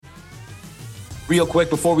Real quick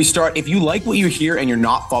before we start, if you like what you hear and you're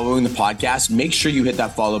not following the podcast, make sure you hit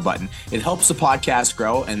that follow button. It helps the podcast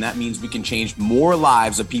grow, and that means we can change more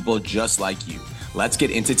lives of people just like you. Let's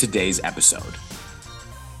get into today's episode.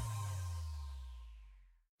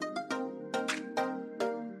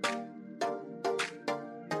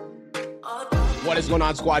 What is going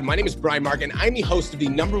on, squad? My name is Brian Mark, and I'm the host of the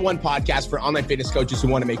 #1 podcast for online fitness coaches who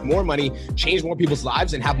want to make more money, change more people's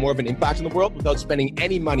lives, and have more of an impact in the world without spending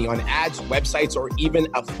any money on ads, websites, or even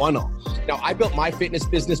a funnel. Now, I built my fitness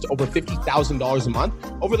business to over $50,000 a month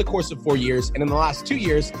over the course of 4 years. And in the last 2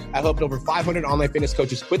 years, I helped over 500 online fitness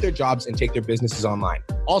coaches quit their jobs and take their businesses online.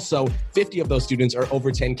 Also, 50 of those students are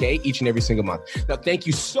over 10K each and every single month. Now, thank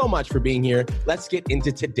you so much for being here. Let's get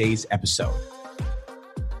into today's episode.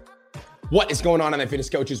 What is going on, online fitness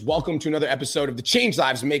coaches? Welcome to another episode of the Change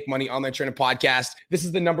Lives, Make Money Online Trainer Podcast. This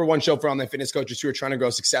is the #1 show for online fitness coaches who are trying to grow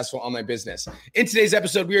a successful online business. In today's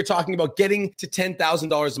episode, we are talking about getting to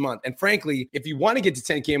 $10,000 a month. And frankly, if you want to get to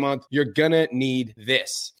 10K a month, you're gonna need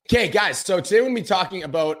this. Okay, guys, so today we're going to be talking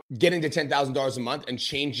about getting to $10,000 a month and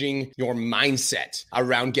changing your mindset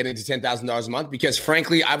around getting to $10,000 a month. Because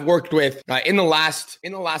frankly, I've worked with, in the last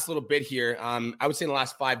little bit here, I would say in the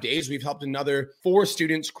last 5 days, we've helped another 4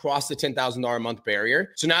 students cross the $10,000 a month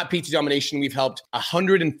barrier. So now at PT Domination, we've helped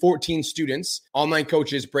 114 students, online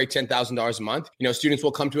coaches, break $10,000 a month. You know, students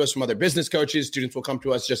will come to us from other business coaches. Students will come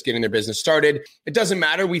to us just getting their business started. It doesn't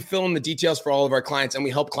matter. We fill in the details for all of our clients, and we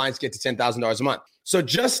help clients get to $10,000 a month. So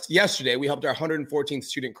just yesterday, we helped our 114th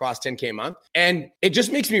student cross 10K a month. And it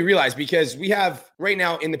just makes me realize, because we have right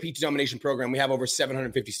now in the PT Domination program, we have over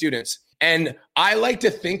 750 students. And I like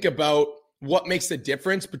to think about what makes the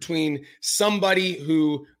difference between somebody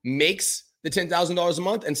who makes the $10,000 a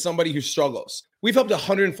month and somebody who struggles. We've helped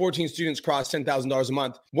 114 students cross $10,000 a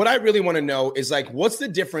month. What I really want to know is, like, what's the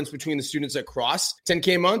difference between the students that cross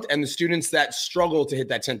 10K a month and the students that struggle to hit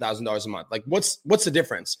that $10,000 a month? Like, what's the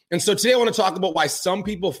difference? And so today I want to talk about why some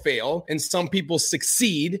people fail and some people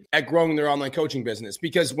succeed at growing their online coaching business.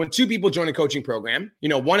 Because when 2 people join a coaching program, you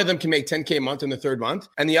know, one of them can make 10K a month in the 3rd month,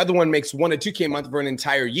 and the other one makes 1 to 2K a month for an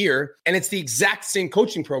entire year. And it's the exact same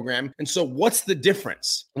coaching program. And so what's the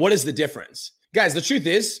difference? What is the difference? Guys, the truth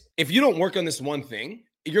is, if you don't work on this one thing,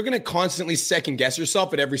 you're going to constantly second guess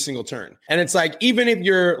yourself at every single turn. And it's like, even if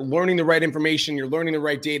you're learning the right information, you're learning the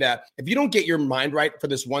right data, if you don't get your mind right for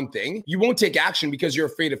this one thing, you won't take action because you're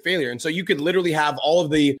afraid of failure. And so you could literally have all of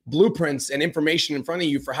the blueprints and information in front of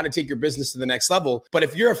you for how to take your business to the next level. But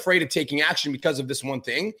if you're afraid of taking action because of this one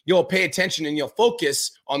thing, you'll pay attention and you'll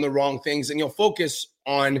focus on the wrong things, and you'll focus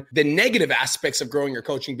on the negative aspects of growing your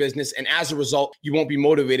coaching business. And as a result, you won't be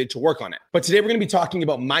motivated to work on it. But today we're going to be talking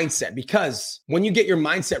about mindset, because when you get your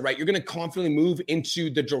mindset right, you're going to confidently move into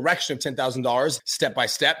the direction of $10,000 step by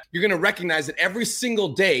step. You're going to recognize that every single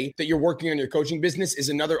day that you're working on your coaching business is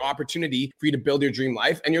another opportunity for you to build your dream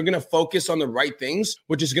life. And you're going to focus on the right things,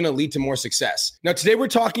 which is going to lead to more success. Now, today we're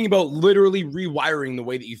talking about literally rewiring the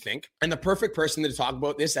way that you think. And the perfect person to talk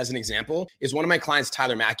about this as an example is one of my clients,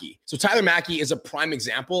 Tyler Mackey. So Tyler Mackey is a prime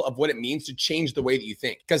example of what it means to change the way that you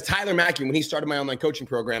think. Because Tyler Mackey, when he started my online coaching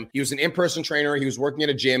program, he was an in-person trainer. He was working at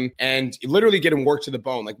a gym and literally getting work to the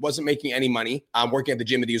bone, like wasn't making any money working at the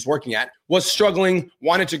gym that he was working at, was struggling,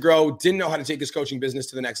 wanted to grow, didn't know how to take his coaching business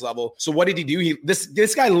to the next level. So what did he do?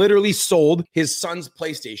 This guy literally sold his son's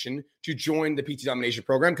PlayStation to join the PT Domination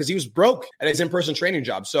program because he was broke at his in-person training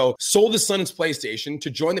job. So sold his son's PlayStation to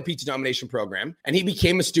join the PT Domination program, and he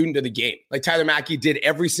became a student of the game. Like Tyler Mackey did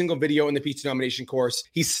every single video in the PT Domination course.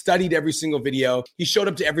 He studied every single video. He showed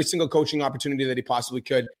up to every single coaching opportunity that he possibly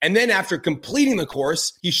could. And then after completing the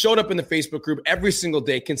course, he showed up in the Facebook group every single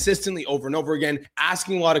day, consistently over and over again,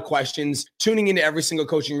 asking a lot of questions, tuning into every single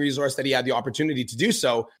coaching resource that he had the opportunity to do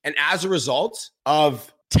so. And as a result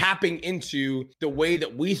of tapping into the way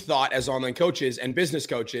that we thought as online coaches and business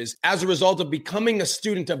coaches, as a result of becoming a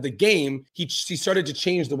student of the game, he started to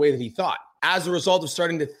change the way that he thought. As a result of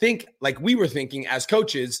starting to think like we were thinking as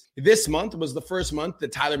coaches, this month was the first month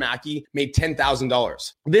that Tyler Mackey made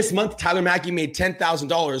 $10,000. This month, Tyler Mackey made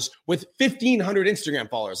 $10,000 with 1,500 Instagram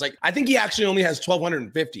followers. Like, I think he actually only has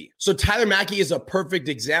 1,250. So Tyler Mackey is a perfect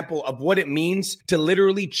example of what it means to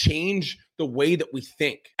literally change the way that we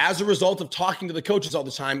think. As a result of talking to the coaches all the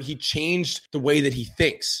time, he changed the way that he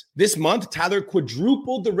thinks. This month, Tyler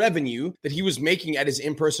quadrupled the revenue that he was making at his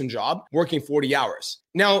in-person job, working 40 hours.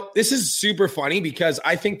 Now, this is super funny because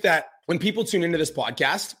I think that when people tune into this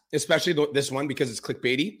podcast, especially this one because it's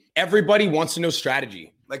clickbaity, everybody wants to know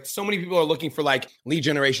strategy. Like, so many people are looking for like lead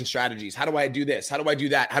generation strategies. How do I do this? How do I do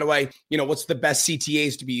that? How do I, what's the best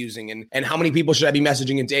CTAs to be using? And how many people should I be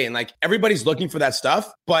messaging a day? And like, everybody's looking for that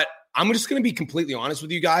stuff. But I'm just going to be completely honest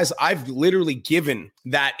with you guys. I've literally given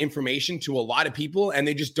that information to a lot of people and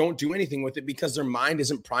they just don't do anything with it because their mind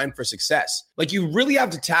isn't primed for success. Like, you really have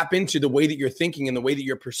to tap into the way that you're thinking and the way that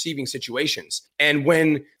you're perceiving situations. And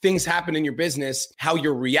when things happen in your business, how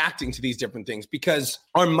you're reacting to these different things, because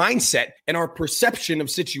our mindset and our perception of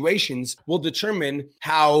situations will determine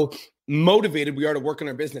how motivated we are to work on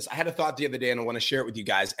our business. I had a thought the other day and I want to share it with you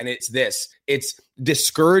guys. And it's this: it's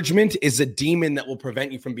discouragement is a demon that will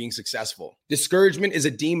prevent you from being successful. Discouragement is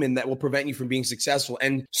a demon that will prevent you from being successful.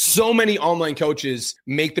 And so many online coaches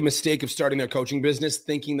make the mistake of starting their coaching business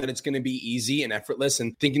thinking that it's going to be easy and effortless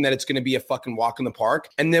and thinking that it's going to be a fucking walk in the park.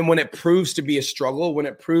 And then when it proves to be a struggle, when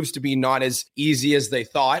it proves to be not as easy as they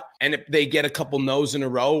thought, and if they get a couple no's in a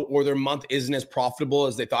row or their month isn't as profitable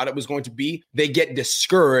as they thought it was going to be, they get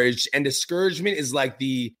discouraged. And discouragement is like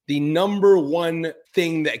the number one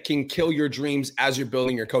thing that can kill your dreams as you're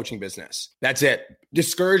building your coaching business. That's it.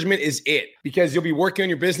 Discouragement is it, because you'll be working on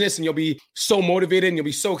your business and you'll be so motivated and you'll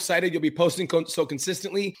be so excited. You'll be posting so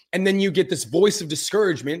consistently. And then you get this voice of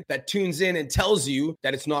discouragement that tunes in and tells you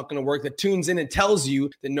that it's not going to work, that tunes in and tells you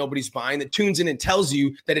that nobody's buying, that tunes in and tells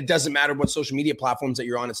you that it doesn't matter what social media platforms that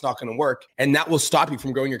you're on, it's not going to work. And that will stop you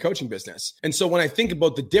from growing your coaching business. And so when I think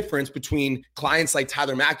about the difference between clients like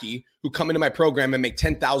Tyler Mackey, who come into my program and make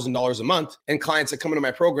 $10,000 a month, and clients that come into my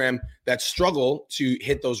program that struggle to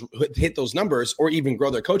hit those numbers or even grow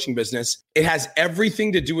their coaching business, it has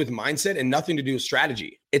everything to do with mindset and nothing to do with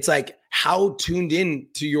strategy. It's like, how tuned in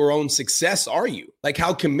to your own success are you? Like,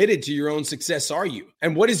 how committed to your own success are you?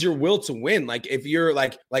 And what is your will to win? Like, if you're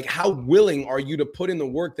like how willing are you to put in the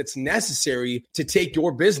work that's necessary to take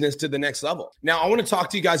your business to the next level? Now, I want to talk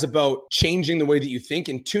to you guys about changing the way that you think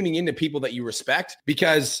and tuning into people that you respect,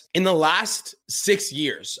 because in the last 7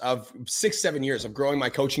 years of growing my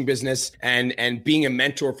coaching business and being a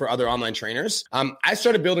mentor for other online trainers, I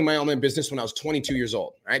started building my online business when I was 22 years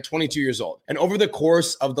old, right? 22 years old. And over the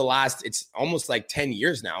course of the last, it's almost like 10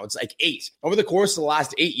 years now. It's like 8. Over the course of the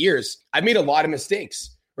last 8 years, I've made a lot of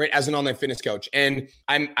mistakes, right, as an online fitness coach. And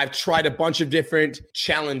I've tried a bunch of different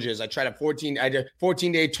challenges. I tried a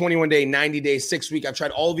 14-day, 21-day, 90-day, 6-week. I've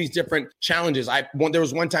tried all of these different challenges. There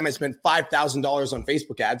was one time I spent $5,000 on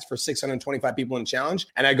Facebook ads for 625 people in a challenge,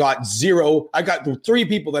 and I got 3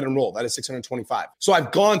 people that enrolled out of 625. So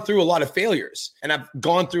I've gone through a lot of failures, and I've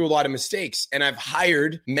gone through a lot of mistakes, and I've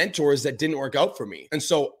hired mentors that didn't work out for me. And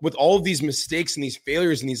so with all of these mistakes and these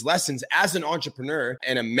failures and these lessons, as an entrepreneur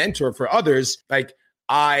and a mentor for others, like,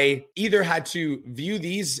 I either had to view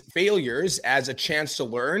these failures as a chance to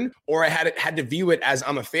learn, or I had to view it as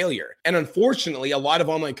I'm a failure. And unfortunately, a lot of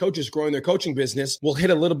online coaches growing their coaching business will hit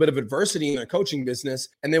a little bit of adversity in their coaching business,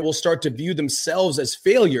 and they will start to view themselves as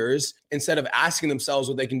failures instead of asking themselves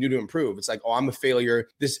what they can do to improve. It's like, oh, I'm a failure.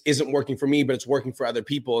 This isn't working for me, but it's working for other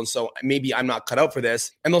people. And so maybe I'm not cut out for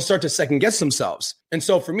this. And they'll start to second guess themselves. And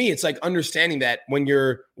so for me, it's like understanding that when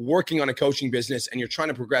you're working on a coaching business and you're trying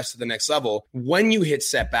to progress to the next level, when you hit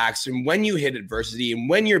setbacks and when you hit adversity and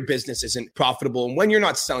when your business isn't profitable and when you're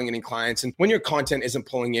not selling any clients and when your content isn't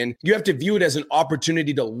pulling in, you have to view it as an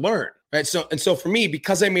opportunity to learn. Right. So for me,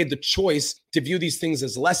 because I made the choice to view these things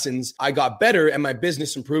as lessons, I got better and my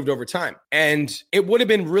business improved over time. And it would have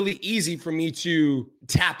been really easy for me to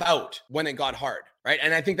tap out when it got hard. Right.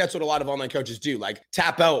 And I think that's what a lot of online coaches do, like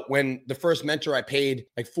tap out when the first mentor I paid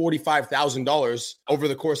like $45,000 over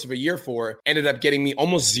the course of a year for ended up getting me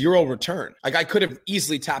almost zero return. Like, I could have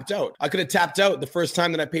easily tapped out. I could have tapped out the first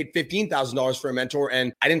time that I paid $15,000 for a mentor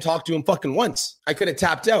and I didn't talk to him fucking once. I could have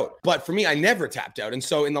tapped out. But for me, I never tapped out. And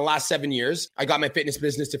so in the last 7 years, I got my fitness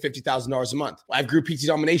business to $50,000 a month. I've grew PT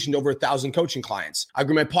Domination to over 1,000 coaching clients. I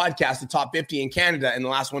grew my podcast to top 50 in Canada in the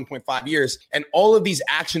last 1.5 years. And all of these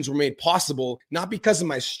actions were made possible, not because of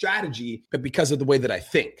my strategy, but because of the way that I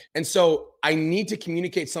think. And so I need to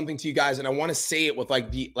communicate something to you guys, and I want to say it with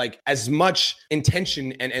like as much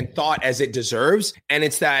intention and thought as it deserves. And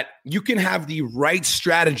it's that you can have the right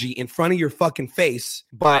strategy in front of your fucking face,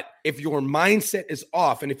 but if your mindset is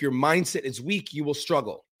off and if your mindset is weak, you will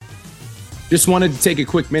struggle. Just wanted to take a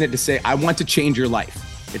quick minute to say, I want to change your life.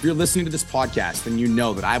 If you're listening to this podcast, then you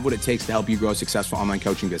know that I have what it takes to help you grow a successful online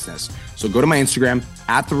coaching business. So go to my Instagram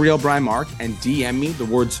 @TheRealBrianMark and DM me the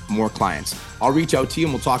words "more clients." I'll reach out to you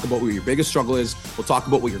and we'll talk about what your biggest struggle is. We'll talk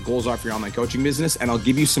about what your goals are for your online coaching business, and I'll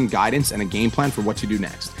give you some guidance and a game plan for what to do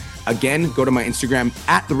next. Again, go to my Instagram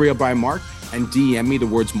 @TheRealBrianMark and DM me the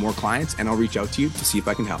words "more clients," and I'll reach out to you to see if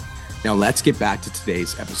I can help. Now let's get back to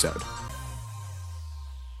today's episode.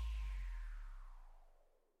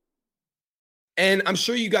 And I'm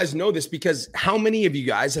sure you guys know this because how many of you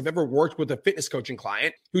guys have ever worked with a fitness coaching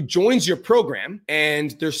client who joins your program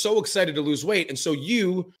and they're so excited to lose weight? And so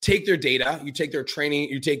you take their data, you take their training,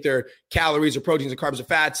 you take their calories or proteins or carbs or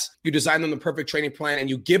fats, you design them the perfect training plan and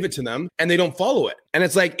you give it to them and they don't follow it. And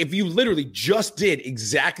it's like, if you literally just did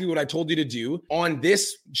exactly what I told you to do on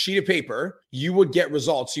this sheet of paper, you would get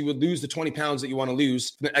results. You would lose the 20 pounds that you want to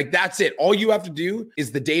lose. Like, that's it. All you have to do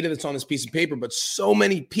is the data that's on this piece of paper. But so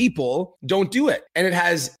many people don't do it. And it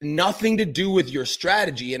has nothing to do with your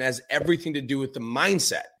strategy and has everything to do with the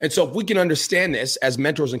mindset. And so if we can understand this as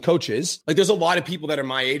mentors and coaches, like, there's a lot of people that are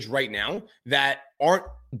my age right now that aren't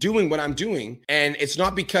doing what I'm doing. And it's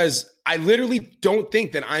not because I literally don't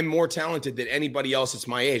think that I'm more talented than anybody else that's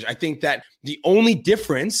my age. I think that the only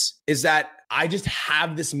difference is that I just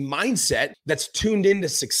have this mindset that's tuned into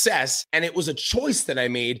success. And it was a choice that I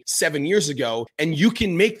made 7 years ago. And you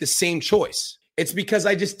can make the same choice. It's because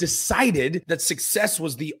I just decided that success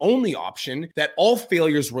was the only option, that all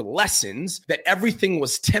failures were lessons, that everything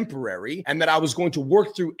was temporary, and that I was going to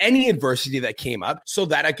work through any adversity that came up so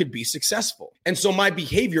that I could be successful. And so my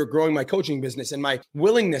behavior growing my coaching business and my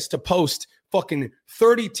willingness to post fucking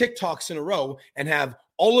 30 TikToks in a row and have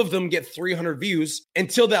all of them get 300 views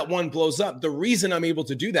until that one blows up. The reason I'm able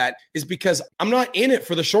to do that is because I'm not in it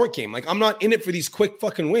for the short game. Like, I'm not in it for these quick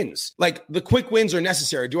fucking wins. Like, the quick wins are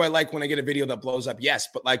necessary. Do I like when I get a video that blows up? Yes.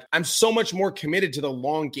 But like, I'm so much more committed to the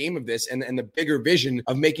long game of this and the bigger vision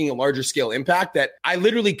of making a larger scale impact that I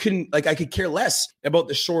literally couldn't, like, I could care less about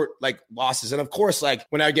the short like losses. And of course, like,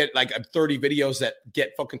 when I get like 30 videos that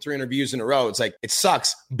get fucking 300 views in a row, it's like, it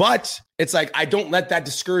sucks. But it's like, I don't let that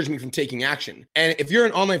discourage me from taking action. And if you're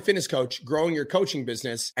an online fitness coach growing your coaching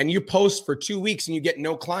business and you post for 2 weeks and you get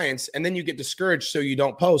no clients and then you get discouraged so you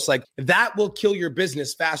don't post, like, that will kill your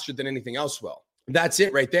business faster than anything else will. That's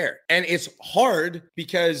it right there. And it's hard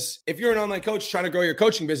because if you're an online coach trying to grow your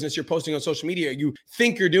coaching business, you're posting on social media, you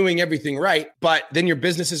think you're doing everything right, but then your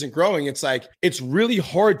business isn't growing. It's like, it's really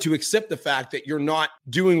hard to accept the fact that you're not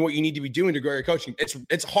doing what you need to be doing to grow your coaching.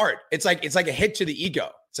 It's hard. It's like a hit to the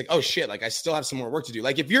ego. It's like, oh shit, like, I still have some more work to do.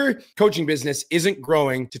 Like, if your coaching business isn't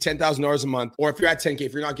growing to $10,000 a month, or if you're at 10K,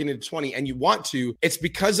 if you're not getting to 20 and you want to, it's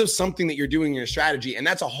because of something that you're doing in your strategy. And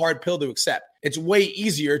that's a hard pill to accept. It's way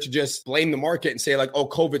easier to just blame the market and say like, oh,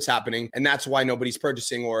 COVID's happening and that's why nobody's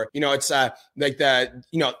purchasing. Or, it's like the,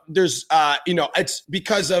 there's, it's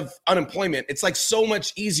because of unemployment. It's like so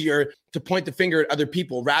much easier to point the finger at other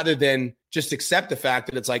people rather than just accept the fact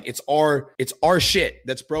that it's like, it's our shit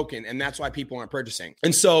that's broken. And that's why people aren't purchasing.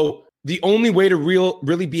 And so the only way to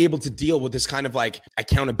really be able to deal with this kind of like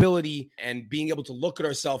accountability and being able to look at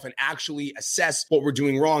ourselves and actually assess what we're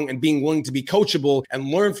doing wrong and being willing to be coachable and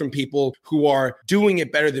learn from people who are doing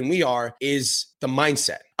it better than we are is the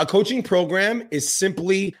mindset. A coaching program is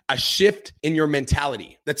simply a shift in your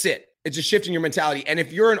mentality. That's it. It's a shift in your mentality. And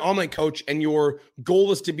if you're an online coach and your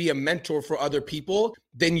goal is to be a mentor for other people,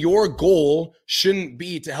 then your goal shouldn't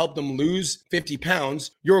be to help them lose 50 pounds.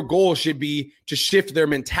 Your goal should be to shift their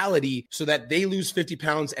mentality so that they lose 50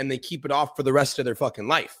 pounds and they keep it off for the rest of their fucking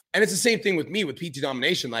life. And it's the same thing with me with PT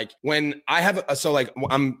Domination. Like, when I have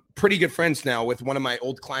I'm pretty good friends now with one of my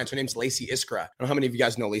old clients. Her name's Lacey Iskra. I don't know how many of you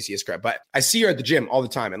guys know Lacey Iskra, but I see her at the gym all the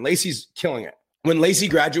time and Lacey's killing it. When Lacey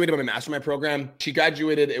graduated my mastermind program, she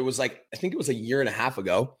graduated, it was like, I think it was a year and a half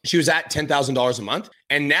ago. She was at $10,000 a month.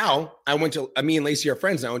 And now me and Lacey are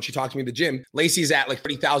friends now. And she talked to me at the gym. Lacey's at like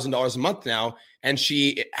 $30,000 a month now. And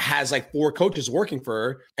she has like 4 coaches working for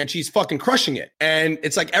her and she's fucking crushing it. And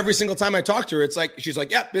it's like every single time I talk to her, it's like, she's like,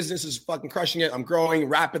 yeah, business is fucking crushing it. I'm growing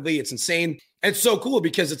rapidly. It's insane. And it's so cool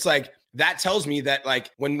because it's like, that tells me that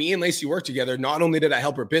like when me and Lacey worked together, not only did I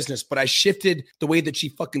help her business, but I shifted the way that she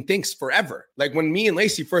fucking thinks forever. Like when me and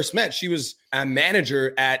Lacey first met, she was a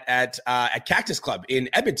manager at Cactus Club in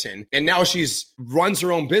Edmonton. And now she's runs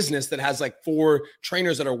her own business that has like 4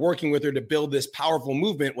 trainers that are working with her to build this powerful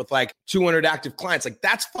movement with like 200 active clients. Like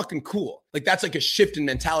that's fucking cool. Like that's like a shift in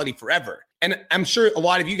mentality forever. And I'm sure a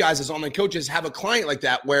lot of you guys as online coaches have a client like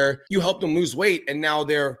that where you help them lose weight and now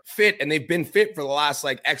they're fit and they've been fit for the last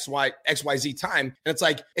like XYZ time. And it's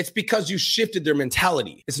like, it's because you shifted their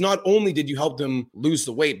mentality. It's not only did you help them lose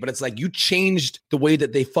the weight, but it's like you changed the way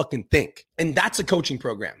that they fucking think. And that's a coaching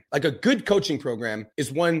program. Like a good coaching program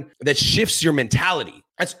is one that shifts your mentality.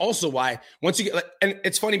 That's also why once you get, and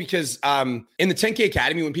it's funny because in the 10K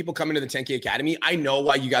Academy, when people come into the 10K Academy, I know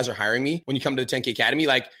why you guys are hiring me when you come to the 10K Academy.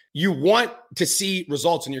 Like you want to see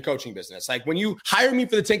results in your coaching business. Like when you hire me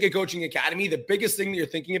for the 10K Coaching Academy, the biggest thing that you're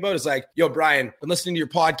thinking about is like, yo, Brian, I've been listening to your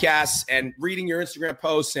podcasts and reading your Instagram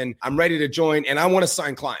posts and I'm ready to join and I want to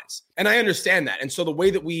sign clients. And I understand that. And so the way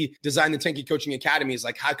that we design the 10K Coaching Academy is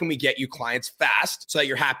like, how can we get you clients fast so that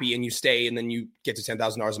you're happy and you stay and then you get to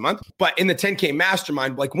 $10,000 a month? But in the 10K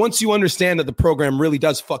Mastermind, like once you understand that the program really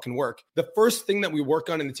does fucking work, the first thing that we work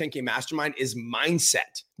on in the 10K Mastermind is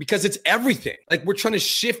mindset, because it's everything. Like we're trying to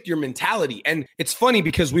shift your mentality. And it's funny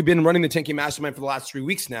because we've been running the 10K Mastermind for the last 3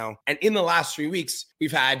 weeks now. And in the last 3 weeks,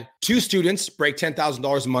 we've had 2 students break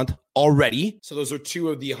 $10,000 a month already. So those are 2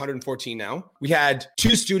 of the 114 now. We had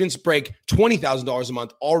 2 students break $20,000 a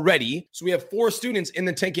month already. So we have 4 students in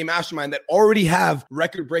the 10K Mastermind that already have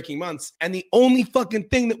record-breaking months. And the only fucking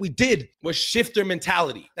thing that we did was shift their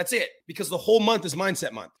mentality. That's it. Because the whole month is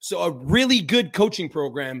mindset month. So a really good coaching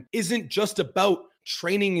program isn't just about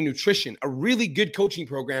training and nutrition. A really good coaching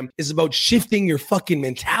program is about shifting your fucking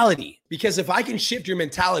mentality. Because if I can shift your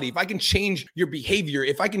mentality, if I can change your behavior,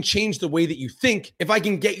 if I can change the way that you think, if I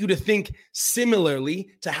can get you to think similarly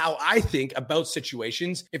to how I think about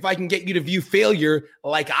situations, if I can get you to view failure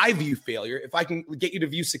like I view failure, if I can get you to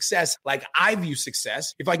view success like I view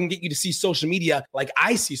success, if I can get you to see social media like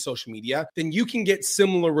I see social media, then you can get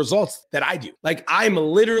similar results that I do. Like I'm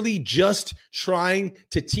literally just trying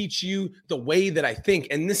to teach you the way that I think.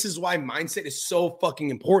 And this is why mindset is so fucking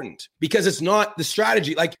important, because it's not the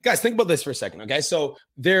strategy. Like guys, think about this for a second. Okay. So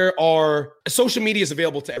there are social media is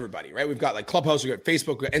available to everybody, right? We've got like Clubhouse, we've got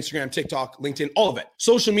Facebook, we've got Instagram, TikTok, LinkedIn, all of it.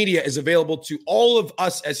 Social media is available to all of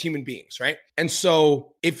us as human beings, right? And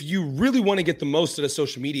so if you really want to get the most out of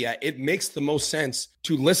social media, it makes the most sense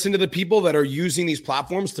to listen to the people that are using these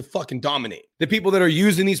platforms to fucking dominate. The people that are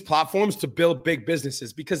using these platforms to build big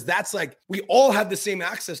businesses, because that's like, we all have the same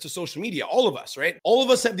access to social media, all of us, right? All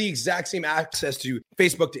of us have the exact same access to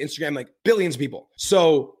Facebook, to Instagram, like billions of people.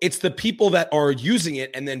 So it's the people that are using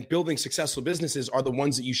it and then building successful businesses are the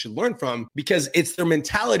ones that you should learn from, because it's their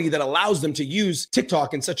mentality that allows them to use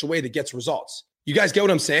TikTok in such a way that gets results. You guys get what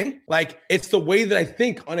I'm saying? Like, it's the way that I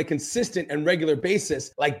think on a consistent and regular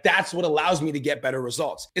basis. Like, that's what allows me to get better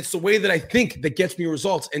results. It's the way that I think that gets me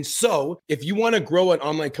results. And so if you want to grow an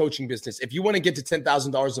online coaching business, if you want to get to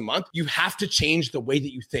 $10,000 a month, you have to change the way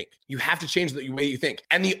that you think. You have to change the way you think.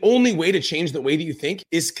 And the only way to change the way that you think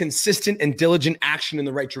is consistent and diligent action in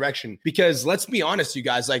the right direction. Because let's be honest, you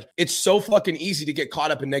guys, like, it's so fucking easy to get caught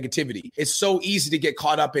up in negativity. It's so easy to get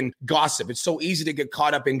caught up in gossip. It's so easy to get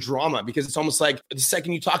caught up in drama, because it's almost like the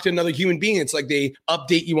second you talk to another human being, it's like they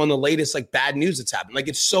update you on the latest like bad news that's happened. Like,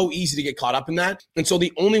 it's so easy to get caught up in that. And so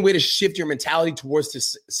the only way to shift your mentality towards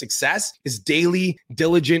this success is daily,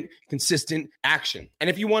 diligent, consistent action. And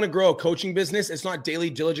if you want to grow a coaching business, it's not daily,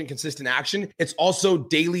 diligent, consistent action. It's also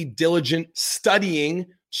daily, diligent studying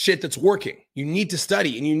shit that's working. You need to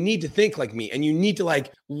study and you need to think like me, and you need to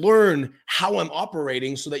like learn how I'm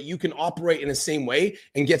operating so that you can operate in the same way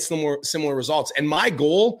and get similar results. And my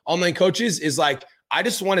goal, online coaches, is like, I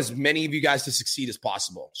just want as many of you guys to succeed as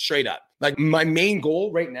possible, straight up. Like, my main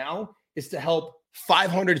goal right now is to help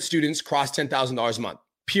 500 students cross $10,000 a month.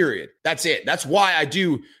 Period. That's it. That's why I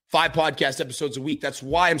do 5 podcast episodes a week. That's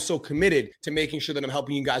why I'm so committed to making sure that I'm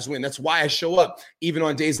helping you guys win. That's why I show up even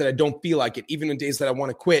on days that I don't feel like it, even on days that I want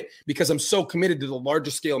to quit, because I'm so committed to the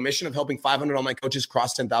larger scale mission of helping 500 online coaches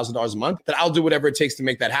cross $10,000 a month that I'll do whatever it takes to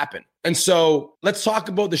make that happen. And so let's talk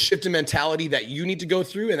about the shift in mentality that you need to go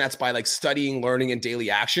through. And that's by like studying, learning, and daily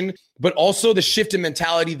action, but also the shift in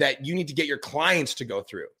mentality that you need to get your clients to go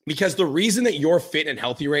through. Because the reason that you're fit and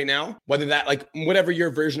healthy right now, whether that like whatever your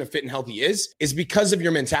version of fit and healthy is because of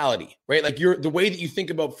your mentality, right? Like the way that you think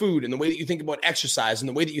about food and the way that you think about exercise and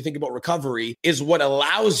the way that you think about recovery is what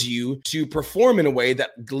allows you to perform in a way that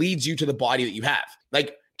leads you to the body that you have.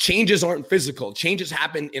 Like, changes aren't physical. Changes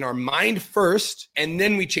happen in our mind first, and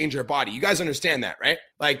then we change our body. You guys understand that, right?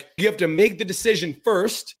 Like, you have to make the decision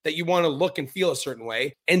first that you want to look and feel a certain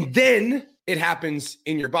way, and then it happens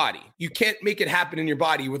in your body. You can't make it happen in your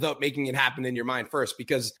body without making it happen in your mind first,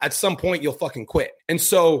 because at some point you'll fucking quit. And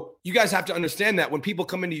so you guys have to understand that when people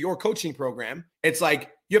come into your coaching program, it's like,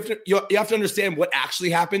 you have to understand what actually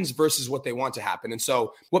happens versus what they want to happen. And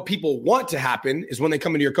so what people want to happen is when they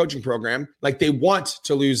come into your coaching program, like, they want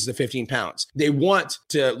to lose the 15 pounds. They want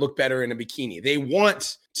to look better in a bikini. They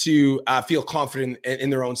want to feel confident in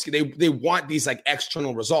their own skin. They want these like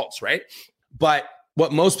external results, right? But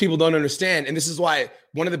what most people don't understand, and this is why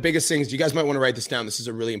one of the biggest things, you guys might want to write this down, this is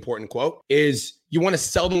a really important quote, is you want to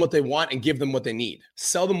sell them what they want and give them what they need.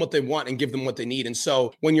 Sell them what they want and give them what they need. And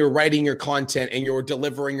so when you're writing your content and you're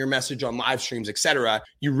delivering your message on live streams, etc.,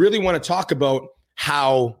 you really want to talk about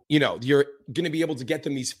how, you know, going to be able to get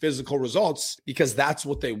them these physical results because that's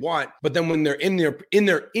what they want. But then when they're in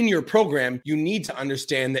your program, you need to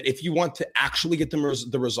understand that if you want to actually get them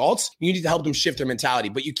the results, you need to help them shift their mentality.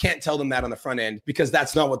 But you can't tell them that on the front end because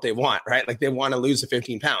that's not what they want, right? Like they want to lose the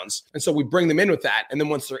 15 pounds. And so we bring them in with that. And then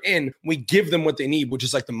once they're in, we give them what they need, which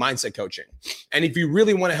is like the mindset coaching. And if you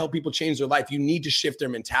really want to help people change their life, you need to shift their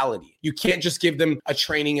mentality. You can't just give them a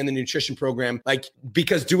training and the nutrition program, like,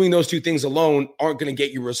 because doing those two things alone aren't going to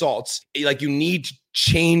get you results. Like, you need to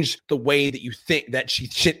change the way that you think,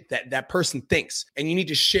 that person thinks. And you need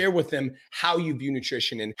to share with them how you view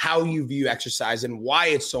nutrition and how you view exercise and why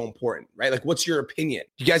it's so important, right? Like, what's your opinion?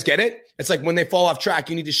 You guys get it? It's like when they fall off track,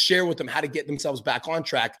 you need to share with them how to get themselves back on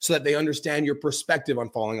track so that they understand your perspective on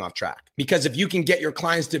falling off track. Because if you can get your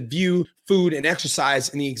clients to view food and exercise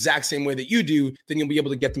in the exact same way that you do, then you'll be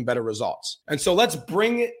able to get them better results. And so let's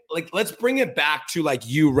bring it back to like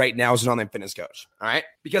you right now as an online fitness coach. All right.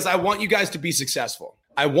 Because I want you guys to be successful.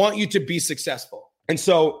 I want you to be successful. And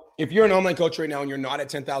so if you're an online coach right now and you're not at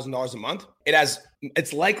 $10,000 a month,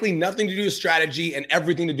 it's likely nothing to do with strategy and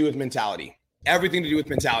everything to do with mentality. Everything to do with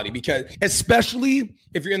mentality, because especially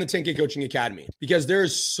if you're in the 10K Coaching Academy, because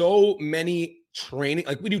there's so many training,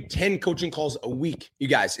 like we do 10 coaching calls a week, you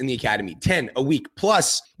guys, in the academy, 10 a week.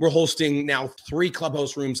 Plus we're hosting now 3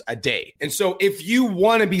 Clubhouse rooms a day. And so if you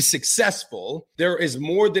want to be successful, there is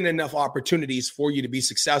more than enough opportunities for you to be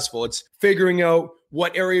successful. It's figuring out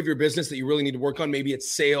what area of your business that you really need to work on. Maybe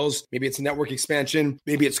it's sales, maybe it's network expansion,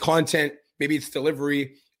 maybe it's content, maybe it's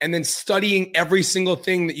delivery, and then studying every single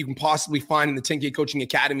thing that you can possibly find in the 10K Coaching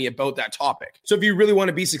Academy about that topic. So if you really want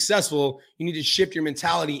to be successful, you need to shift your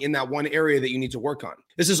mentality in that one area that you need to work on.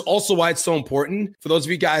 This is also why it's so important for those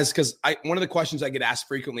of you guys, because one of the questions I get asked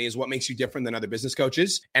frequently is what makes you different than other business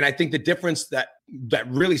coaches? And I think the difference that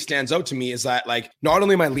really stands out to me is that, like, not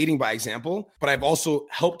only am I leading by example, but I've also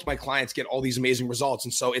helped my clients get all these amazing results.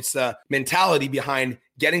 And so it's the mentality behind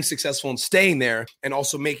getting successful and staying there, and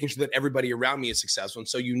also making sure that everybody around me is successful. And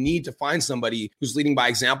so you need to find somebody who's leading by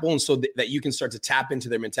example, and so that you can start to tap into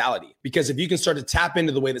their mentality. Because if you can start to tap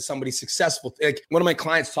into the way that somebody's successful, like one of my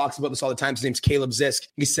clients talks about this all the time. His name's Caleb Zisk.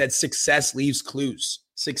 He said, success leaves clues.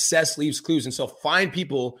 Success leaves clues. And so find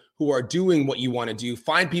people who are doing what you want to do.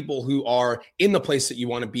 Find people who are in the place that you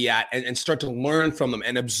want to be at, and start to learn from them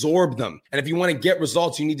and absorb them. And if you want to get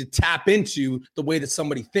results, you need to tap into the way that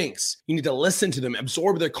somebody thinks. You need to listen to them,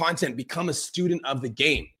 absorb their content, become a student of the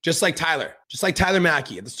game. Just like Tyler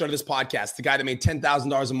Mackey at the start of this podcast, the guy that made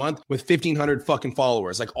 $10,000 a month with 1,500 fucking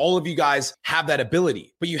followers. Like, all of you guys have that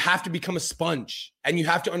ability, but you have to become a sponge. And you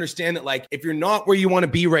have to understand that, like, if you're not where you want to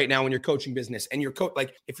be right now in your coaching business, and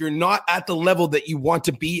if you're not at the level that you want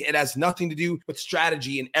to be, it has nothing to do with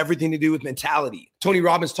strategy and everything to do with mentality. Tony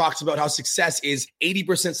Robbins talks about how success is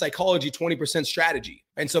 80% psychology, 20% strategy.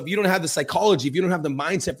 And so if you don't have the psychology, if you don't have the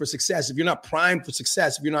mindset for success, if you're not primed for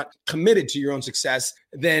success, if you're not committed to your own success,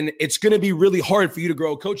 then it's going to be really hard for you to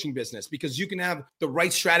grow a coaching business, because you can have the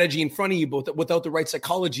right strategy in front of you, but without the right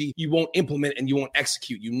psychology, you won't implement and you won't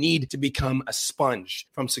execute. You need to become a sponge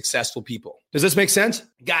from successful people. Does this make sense?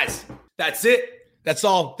 Guys, that's it. That's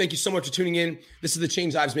all. Thank you so much for tuning in. This is the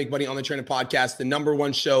Change Lives Make Money Online Training Podcast, the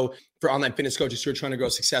 #1 show for online fitness coaches who are trying to grow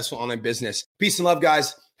a successful online business. Peace and love,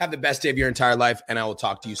 guys. Have the best day of your entire life, and I will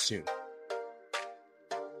talk to you soon.